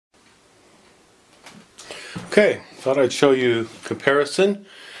Okay, thought I'd show you a comparison.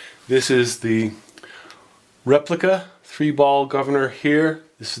 This is the Replica 3-ball governor here.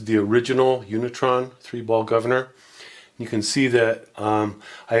 This is the original Unitron 3-ball governor. You can see that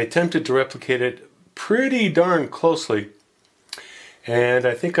I attempted to replicate it pretty darn closely, and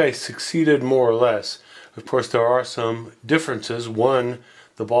I think I succeeded more or less. Of course, there are some differences. One,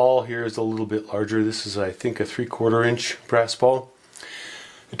 the ball here is a little bit larger. This is, I think, a 3/4 inch brass ball.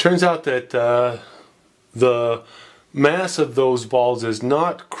 It turns out that the mass of those balls is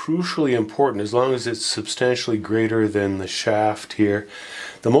not crucially important as long as it's substantially greater than the shaft here.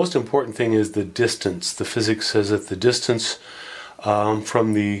 The most important thing is the distance. The physics says that the distance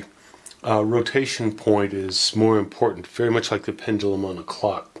from the rotation point is more important, very much like the pendulum on a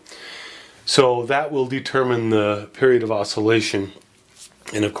clock. So that will determine the period of oscillation,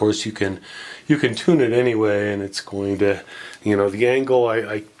 and of course you can tune it anyway, and it's going to, the angle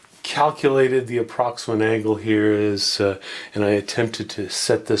I calculated the approximate angle here is, and I attempted to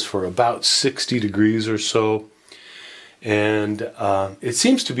set this for about 60 degrees or so, and it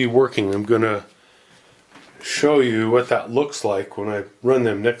seems to be working. I'm going to show you what that looks like when I run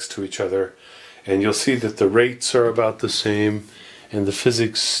them next to each other, and you'll see that the rates are about the same, and the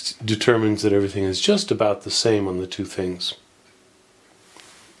physics determines that everything is just about the same on the two things.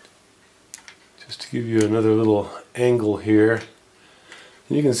 Just to give you another little angle here,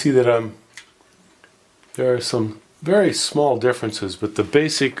 and you can see that there are some very small differences, but the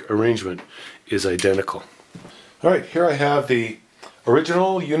basic arrangement is identical. Alright, here I have the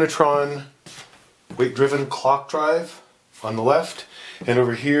original Unitron weight-driven clock drive on the left, and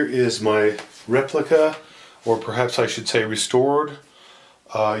over here is my replica, or perhaps I should say restored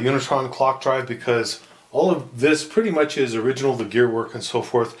Unitron clock drive, because all of this pretty much is original, the gear work and so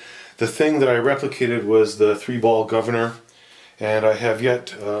forth. The thing that I replicated was the 3-ball governor, and I have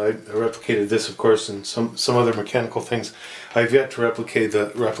yet, I replicated this of course and some other mechanical things. I've yet to replicate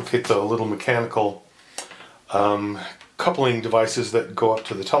the little mechanical coupling devices that go up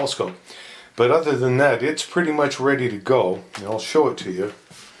to the telescope. But other than that, it's pretty much ready to go, and I'll show it to you.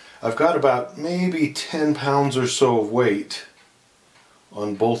 I've got about maybe 10 pounds or so of weight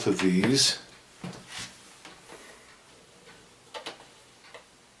on both of these.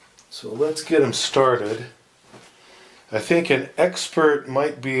 So let's get them started. I think an expert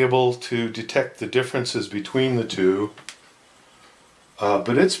might be able to detect the differences between the two,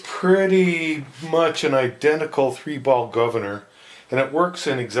 but it's pretty much an identical 3-ball governor, and it works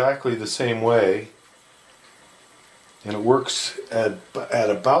in exactly the same way, and it works at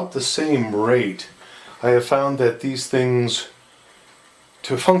about the same rate. I have found that these things,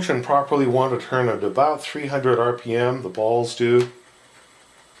 to function properly, want to turn at about 300 RPM, the balls do.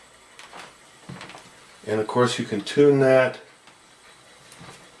 And of course you can tune that.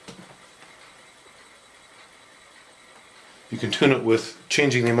 You can tune it with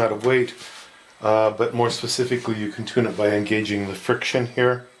changing the amount of weight, but more specifically you can tune it by engaging the friction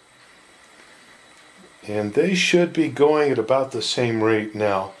here. And they should be going at about the same rate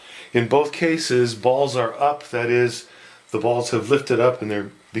now. In both cases, balls are up, that is, the balls have lifted up and they're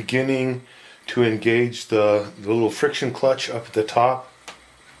beginning to engage the little friction clutch up at the top.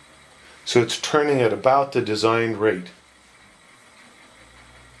 So it's turning at about the designed rate.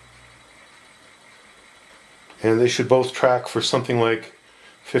 And they should both track for something like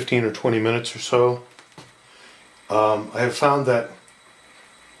 15 or 20 minutes or so. I have found that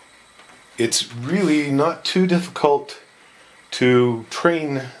it's really not too difficult to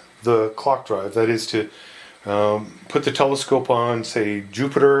train the clock drive. That is to put the telescope on, say,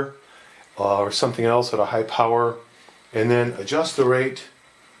 Jupiter or something else at a high power, and then adjust the rate.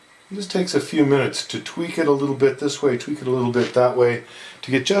 It just takes a few minutes to tweak it a little bit this way, tweak it a little bit that way,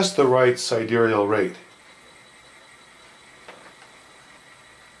 to get just the right sidereal rate.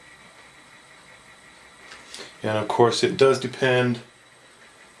 And of course it will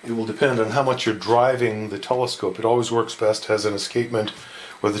depend on how much you're driving the telescope. It always works best as an escapement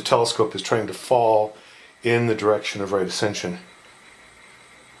where the telescope is trying to fall in the direction of right ascension.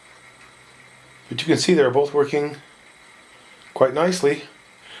 But you can see they're both working quite nicely.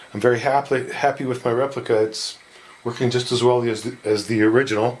 I'm very happy with my replica. It's working just as well as the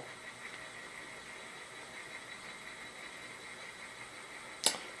original.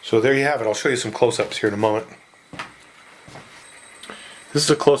 So there you have it. I'll show you some close-ups here in a moment. This is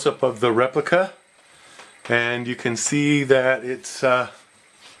a close-up of the replica, and you can see that it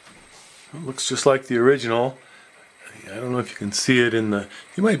looks just like the original. I don't know if you can see it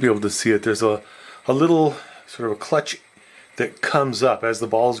you might be able to see it. There's a little sort of a clutch that comes up. As the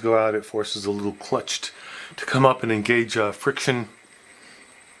balls go out, it forces a little clutch to come up and engage a friction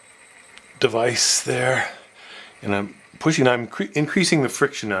device there. And I'm pushing, I'm increasing the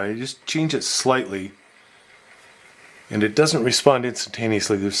friction now. I just change it slightly. And it doesn't respond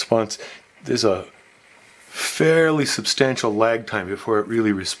instantaneously. There's a fairly substantial lag time before it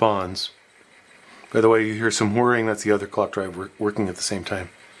really responds. By the way, you hear some whirring, that's the other clock drive working at the same time.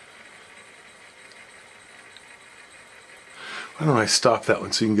 Why don't I stop that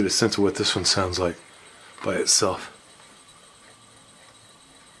one so you can get a sense of what this one sounds like by itself.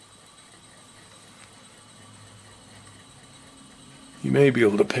 You may be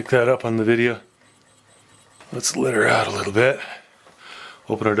able to pick that up on the video. Let's let her out a little bit.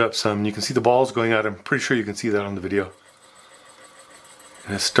 Open it up some. You can see the balls going out. I'm pretty sure you can see that on the video.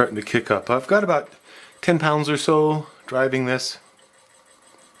 And it's starting to kick up. I've got about 10 pounds or so driving this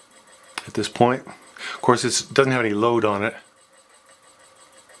at this point. Of course, it doesn't have any load on it.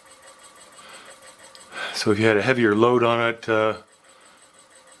 So if you had a heavier load on it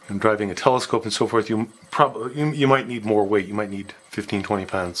and driving a telescope and so forth, you might need more weight. You might need 15-20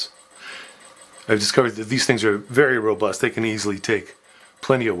 pounds. I've discovered that these things are very robust. They can easily take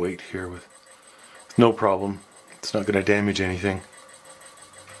plenty of weight here with no problem. It's not going to damage anything.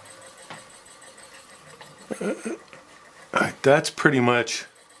 Alright, that's pretty much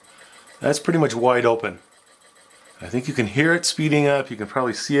wide open. I think you can hear it speeding up. You can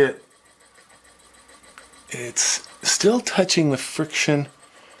probably see it. It's still touching the friction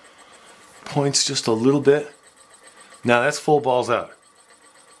points just a little bit. Now that's full balls out.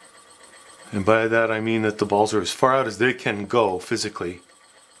 And by that I mean that the balls are as far out as they can go physically.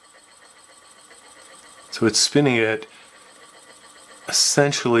 So it's spinning at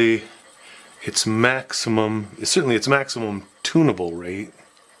essentially its maximum, certainly its maximum tunable rate.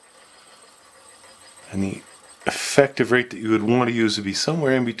 And the effective rate that you would want to use would be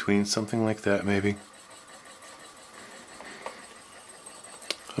somewhere in between, something like that maybe.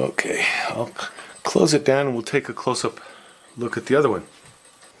 Okay, I'll close it down and we'll take a close-up look at the other one.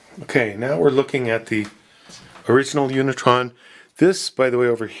 Okay, now we're looking at the original Unitron. This, by the way,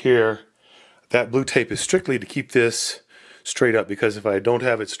 over here, that blue tape is strictly to keep this straight up, because if I don't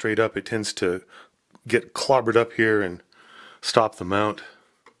have it straight up, it tends to get clobbered up here and stop the mount.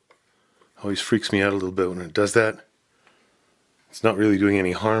 Always freaks me out a little bit when it does that. It's not really doing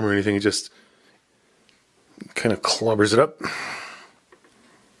any harm or anything, it just kind of clobbers it up.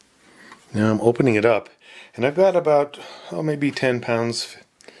 Now I'm opening it up, and I've got about, maybe 10 pounds,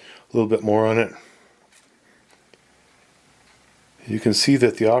 a little bit more on it. You can see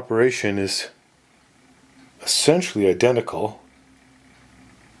that the operation is essentially identical.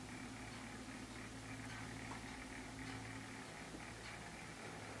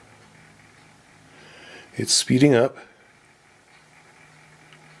 It's speeding up.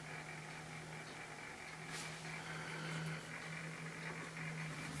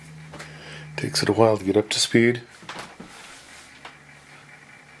 Takes it a while to get up to speed.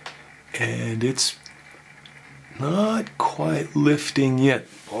 And it's not quite lifting yet.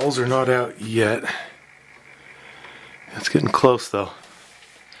 Balls are not out yet. It's getting close though.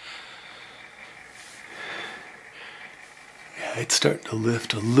 Yeah, it's starting to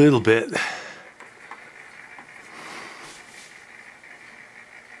lift a little bit.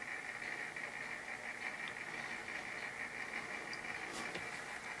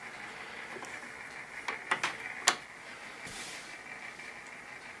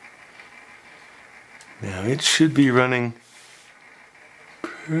 Now it should be running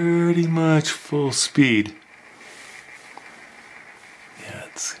pretty much full speed. Yeah,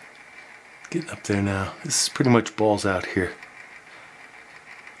 it's getting up there now. This is pretty much balls out here.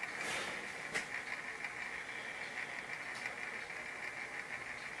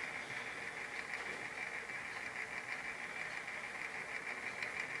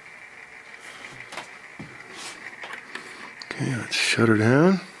 Okay, let's shut her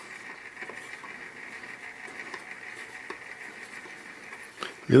down.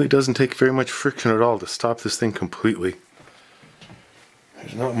 Really doesn't take very much friction at all to stop this thing completely.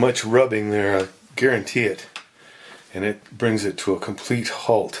 There's not much rubbing there, I guarantee it. And it brings it to a complete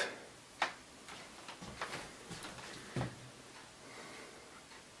halt. I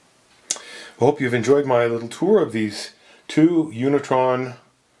hope you've enjoyed my little tour of these two Unitron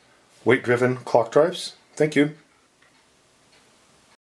weight-driven clock drives. Thank you.